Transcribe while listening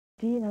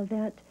idea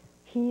that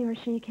he or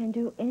she can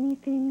do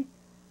anything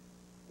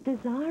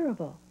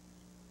desirable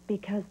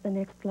because the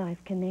next life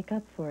can make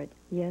up for it.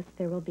 Yes,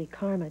 there will be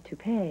karma to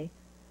pay,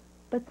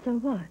 but so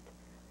what?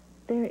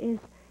 There is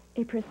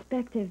a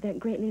perspective that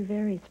greatly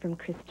varies from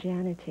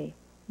Christianity.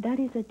 That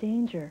is a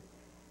danger,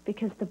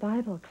 because the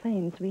Bible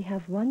claims we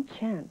have one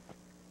chance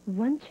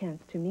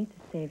to meet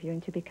the Savior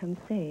and to become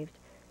saved.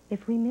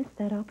 If we miss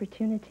that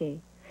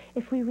opportunity,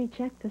 if we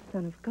reject the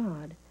Son of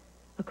God,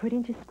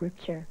 according to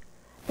Scripture,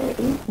 there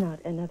is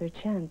not another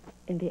chance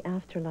in the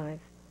afterlife.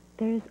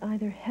 There is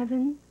either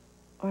heaven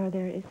or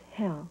there is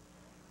hell.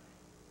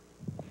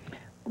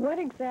 What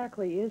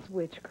exactly is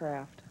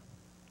witchcraft?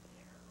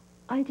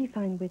 I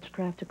define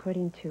witchcraft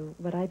according to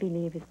what I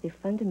believe is the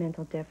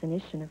fundamental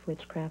definition of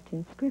witchcraft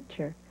in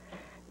Scripture.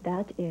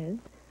 That is,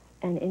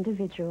 an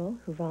individual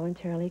who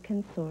voluntarily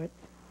consorts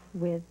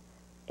with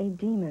a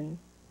demon,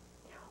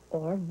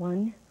 or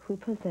one who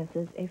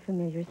possesses a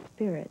familiar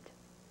spirit,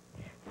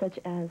 such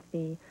as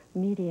the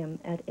medium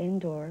at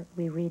Endor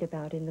we read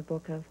about in the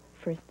book of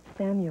 1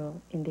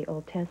 Samuel in the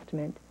Old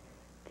Testament.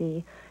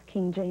 The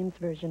King James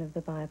Version of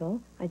the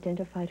Bible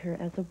identified her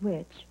as a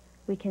witch.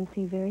 We can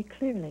see very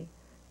clearly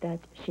that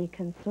she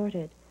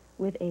consorted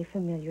with a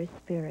familiar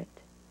spirit.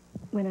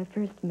 When I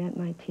first met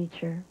my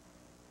teacher,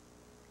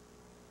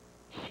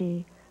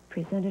 she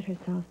presented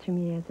herself to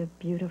me as a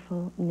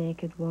beautiful,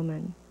 naked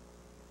woman,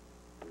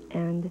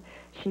 and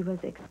she was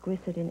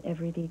exquisite in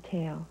every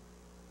detail,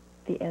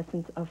 the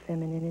essence of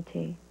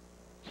femininity.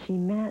 She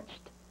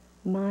matched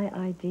my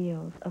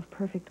ideals of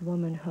perfect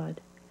womanhood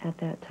at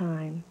that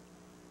time.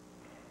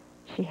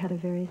 She had a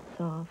very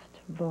soft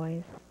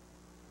voice,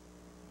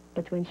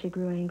 but when she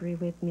grew angry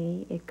with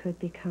me, it could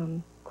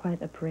become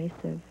quite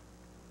abrasive.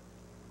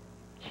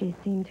 She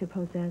seemed to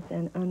possess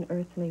an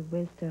unearthly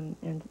wisdom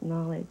and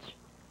knowledge.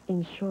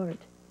 In short,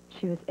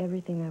 she was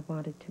everything I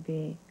wanted to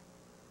be.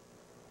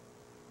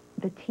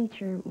 The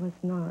teacher was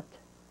not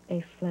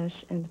a flesh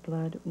and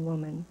blood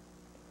woman.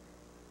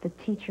 The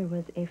teacher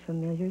was a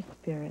familiar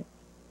spirit.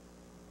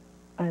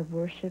 I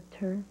worshipped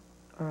her,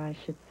 or I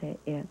should say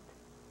it,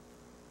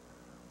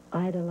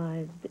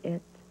 idolized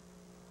it,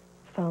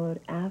 followed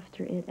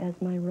after it as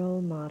my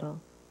role model.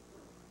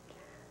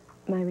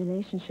 My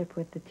relationship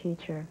with the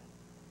teacher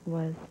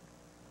was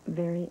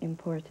very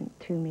important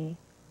to me.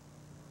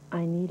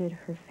 I needed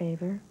her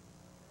favor.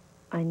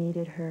 I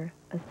needed her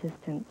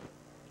assistance.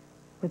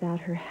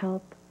 Without her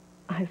help,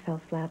 I fell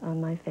flat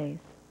on my face.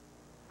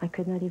 I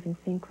could not even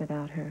think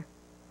without her.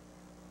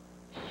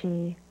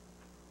 She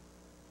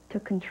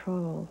took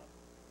control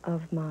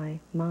of my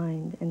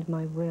mind and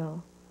my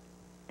will,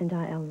 and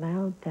I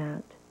allowed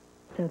that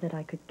so that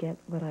I could get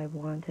what I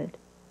wanted.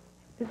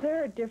 Is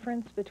there a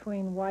difference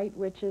between white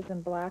witches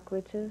and black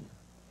witches?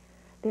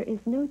 There is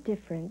no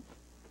difference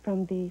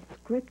from the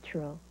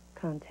scriptural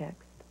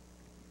context.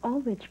 All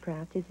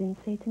witchcraft is in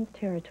Satan's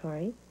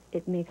territory.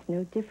 It makes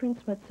no difference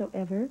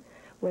whatsoever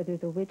whether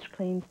the witch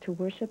claims to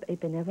worship a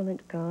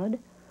benevolent god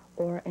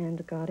or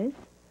and goddess,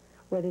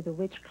 whether the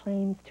witch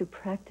claims to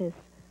practice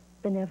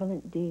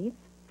benevolent deeds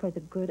for the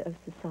good of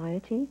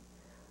society,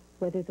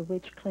 whether the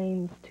witch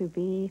claims to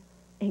be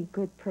a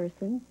good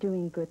person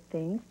doing good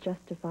things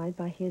justified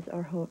by his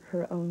or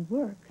her own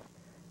works.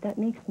 That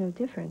makes no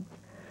difference.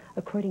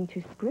 According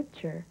to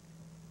Scripture,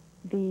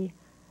 the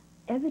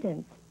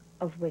evidence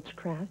of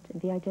witchcraft,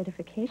 the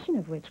identification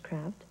of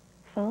witchcraft,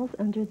 falls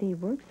under the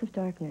works of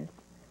darkness,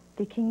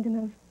 the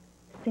kingdom of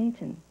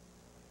Satan.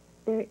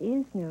 There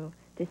is no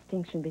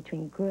distinction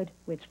between good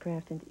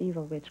witchcraft and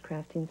evil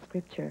witchcraft in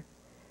Scripture.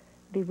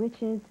 The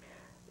witches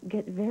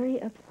get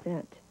very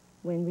upset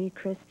when we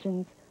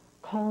Christians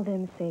call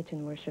them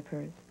Satan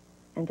worshippers.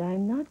 And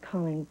I'm not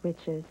calling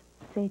witches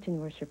Satan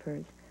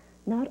worshippers.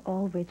 Not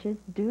all witches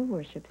do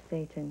worship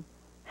Satan.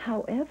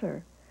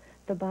 However,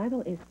 the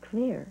Bible is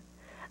clear.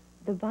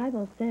 The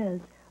Bible says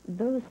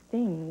those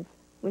things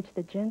which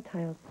the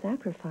Gentiles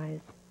sacrifice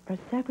are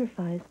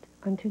sacrificed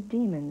unto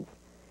demons,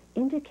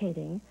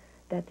 indicating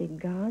that the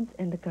gods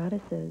and the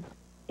goddesses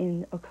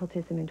in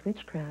occultism and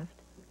witchcraft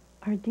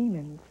are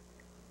demons.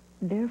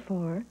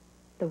 Therefore,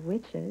 the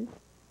witches,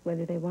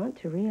 whether they want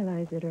to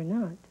realize it or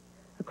not,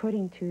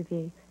 according to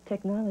the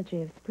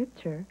technology of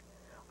Scripture,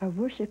 are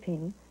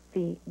worshiping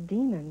the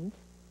demons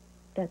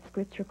that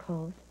Scripture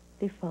calls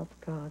the false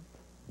gods.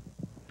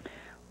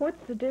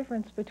 What's the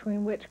difference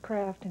between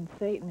witchcraft and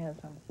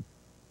Satanism?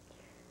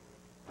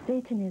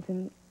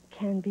 Satanism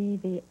can be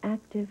the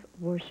active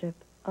worship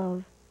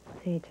of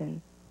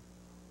Satan.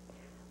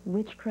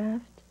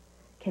 Witchcraft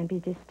can be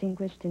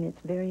distinguished in its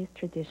various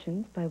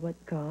traditions by what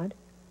god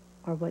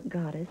or what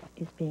goddess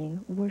is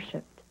being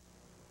worshipped.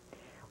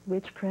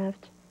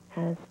 Witchcraft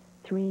has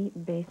three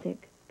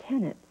basic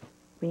tenets: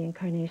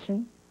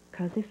 reincarnation,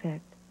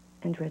 cause-effect,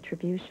 and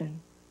retribution.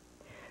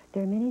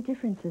 There are many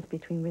differences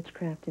between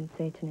witchcraft and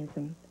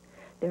Satanism.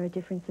 There are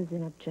differences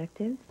in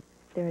objectives,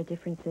 there are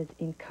differences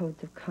in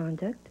codes of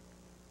conduct,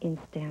 in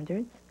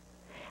standards,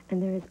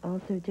 and there is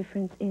also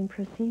difference in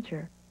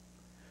procedure.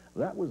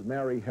 That was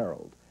Mary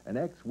Harold, an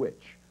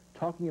ex-witch,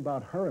 talking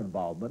about her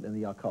involvement in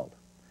the occult.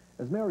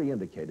 As Mary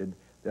indicated,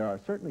 there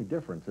are certainly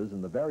differences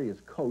in the various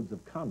codes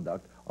of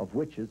conduct of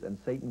witches and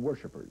Satan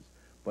worshippers,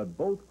 but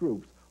both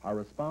groups are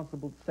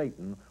responsible to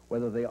Satan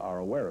whether they are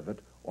aware of it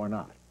or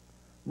not.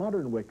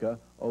 Modern Wicca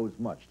owes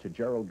much to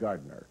Gerald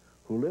Gardner,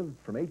 who lived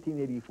from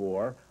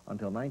 1884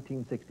 until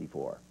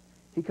 1964.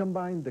 He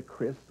combined the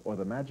kris, or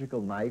the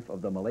magical knife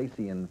of the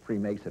Milesian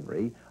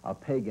Freemasonry, a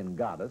pagan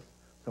goddess,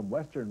 some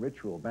Western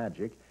ritual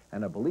magic,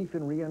 and a belief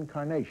in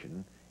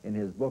reincarnation in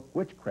his book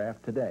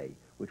Witchcraft Today,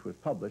 which was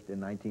published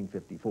in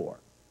 1954.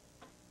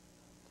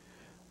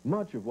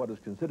 Much of what is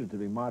considered to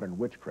be modern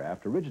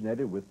witchcraft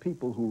originated with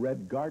people who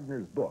read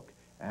Gardner's book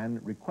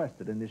and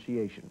requested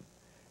initiation.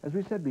 As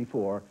we said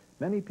before,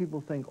 many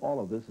people think all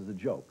of this is a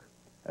joke.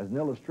 As an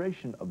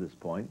illustration of this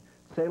point,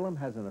 Salem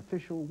has an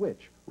official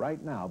witch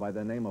right now by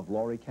the name of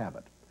Laurie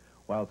Cabot.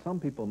 While some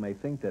people may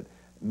think that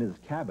Ms.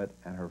 Cabot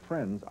and her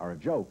friends are a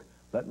joke,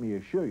 let me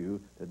assure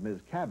you that Ms.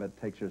 Cabot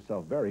takes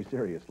herself very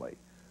seriously.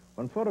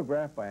 When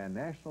photographed by a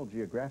National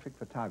Geographic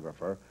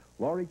photographer,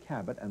 Laurie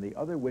Cabot and the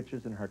other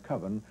witches in her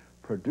coven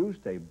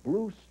produced a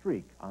blue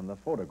streak on the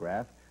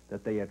photograph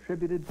that they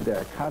attributed to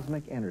their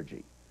cosmic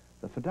energy.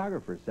 The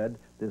photographer said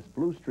this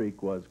blue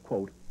streak was,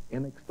 quote,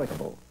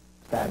 inexplicable,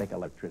 static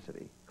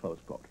electricity, close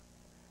quote.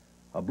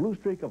 A blue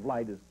streak of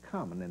light is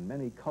common in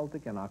many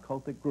cultic and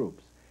occultic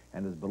groups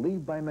and is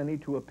believed by many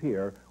to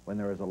appear when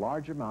there is a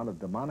large amount of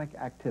demonic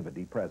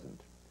activity present.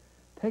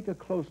 Take a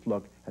close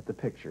look at the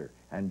picture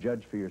and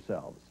judge for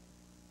yourselves.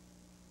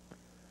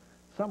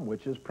 Some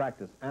witches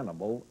practice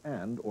animal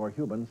and or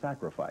human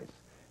sacrifice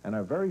and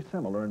are very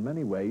similar in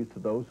many ways to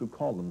those who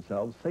call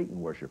themselves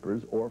Satan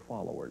worshippers or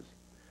followers.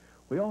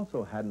 We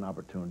also had an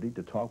opportunity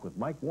to talk with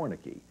Mike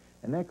Warnicki,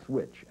 an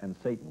ex-witch and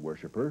Satan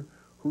worshipper,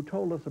 who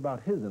told us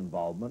about his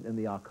involvement in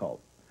the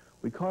occult.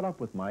 We caught up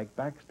with Mike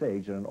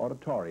backstage at an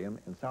auditorium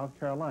in South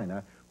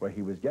Carolina where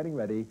he was getting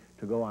ready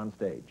to go on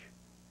stage.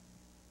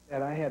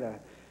 And I had a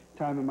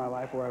time in my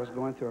life where I was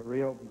going through a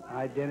real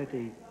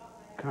identity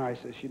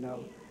crisis, you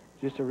know,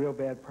 just a real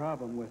bad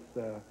problem with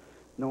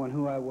knowing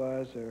who I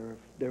was or if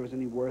there was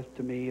any worth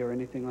to me or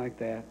anything like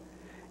that.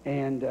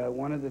 And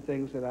one of the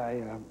things that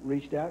I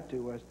reached out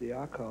to was the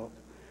occult,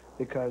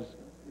 because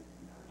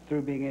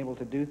through being able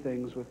to do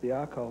things with the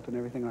occult and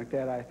everything like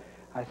that,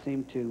 I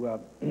seemed to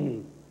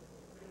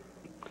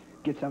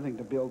get something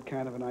to build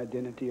kind of an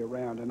identity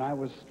around. And I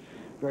was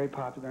very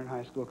popular in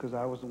high school because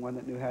I was the one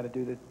that knew how to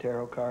do the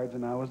tarot cards,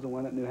 and I was the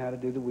one that knew how to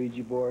do the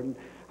Ouija board, and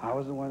I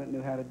was the one that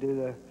knew how to do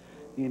the,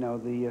 you know,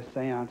 the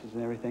seances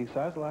and everything. So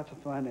I was lots of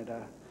fun at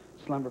a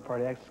slumber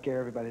party. I could scare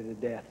everybody to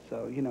death.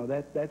 So, you know,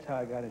 that's how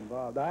I got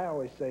involved. I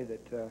always say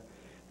that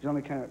there's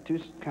only two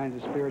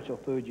kinds of spiritual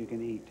food you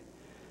can eat.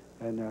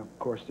 And, of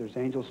course, there's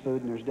angel's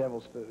food and there's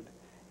devil's food.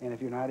 And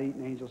if you're not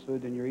eating angel's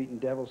food, then you're eating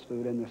devil's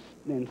food.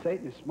 And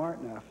Satan is smart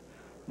enough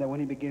that when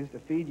he begins to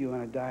feed you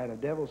on a diet of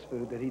devil's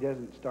food, that he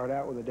doesn't start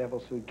out with a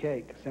devil's food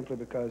cake, simply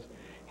because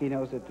he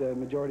knows that the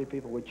majority of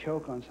people would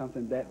choke on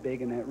something that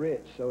big and that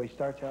rich. So he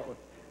starts out with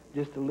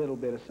just a little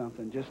bit of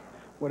something, just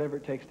whatever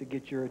it takes to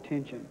get your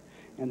attention.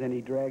 And then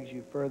he drags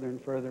you further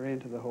and further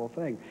into the whole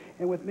thing.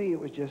 And with me, it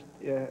was just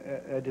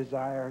a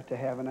desire to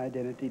have an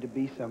identity, to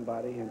be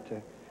somebody, and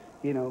to,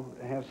 you know,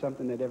 have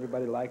something that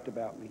everybody liked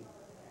about me.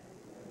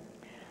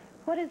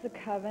 What is a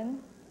coven?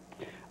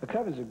 A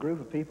coven is a group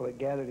of people that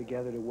gather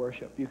together to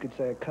worship. You could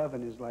say a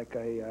coven is like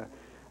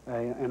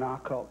an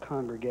occult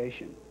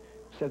congregation.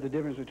 So the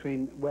difference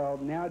between, well,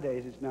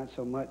 nowadays it's not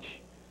so much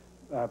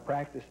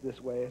practiced this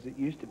way as it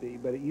used to be,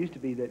 but it used to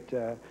be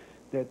that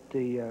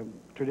the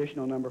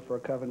traditional number for a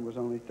coven was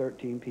only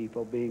 13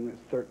 people, being that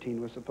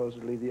 13 was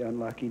supposedly the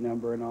unlucky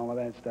number and all of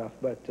that stuff.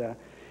 But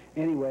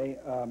anyway,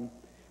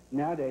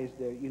 nowadays,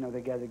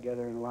 they gather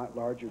together in a lot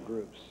larger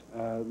groups.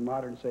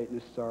 Modern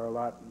Satanists are a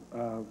lot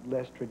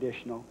less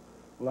traditional,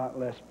 a lot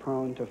less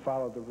prone to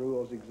follow the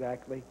rules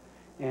exactly.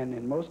 And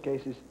in most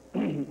cases,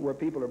 where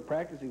people are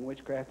practicing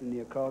witchcraft and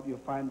the occult, you'll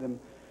find them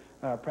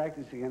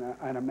practicing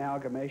an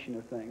amalgamation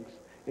of things.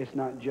 It's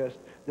not just,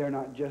 they're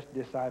not just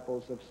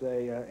disciples of,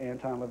 say,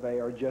 Anton LaVey,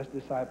 or just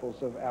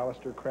disciples of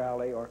Aleister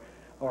Crowley,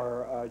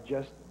 or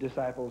just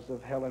disciples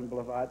of Helen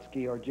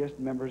Blavatsky, or just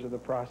members of the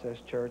Process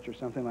Church or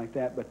something like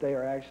that, but they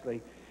are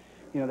actually,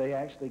 they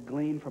actually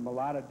glean from a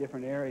lot of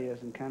different areas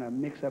and kind of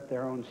mix up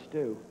their own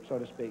stew, so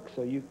to speak.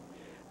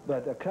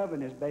 But a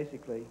coven is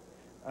basically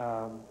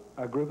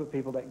a group of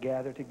people that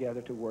gather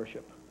together to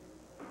worship.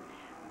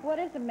 What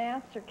is a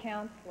master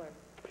counselor?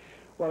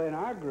 Well, in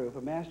our group,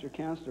 a master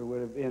counselor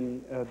would have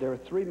been, there are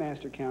 3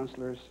 master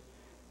counselors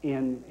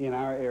in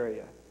our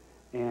area.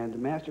 And the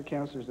master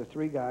counselors are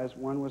 3 guys.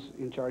 One was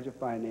in charge of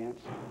finance,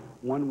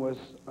 one was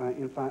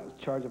in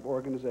charge of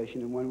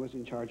organization, and one was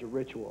in charge of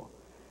ritual.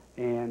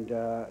 And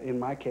in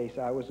my case,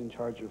 I was in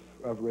charge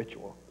of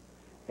ritual.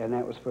 And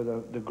that was for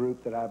the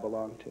group that I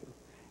belonged to.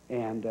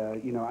 And,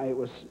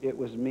 it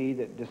was me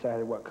that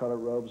decided what color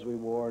robes we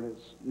wore, and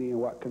it's,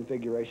 what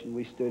configuration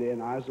we stood in.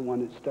 I was the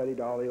one that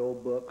studied all the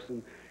old books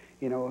and,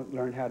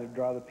 learned how to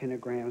draw the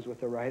pentagrams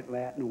with the right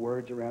Latin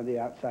words around the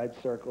outside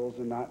circles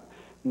and not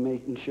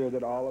making sure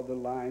that all of the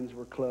lines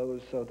were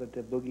closed so that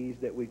the boogies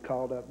that we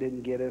called up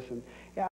didn't get us. And yeah,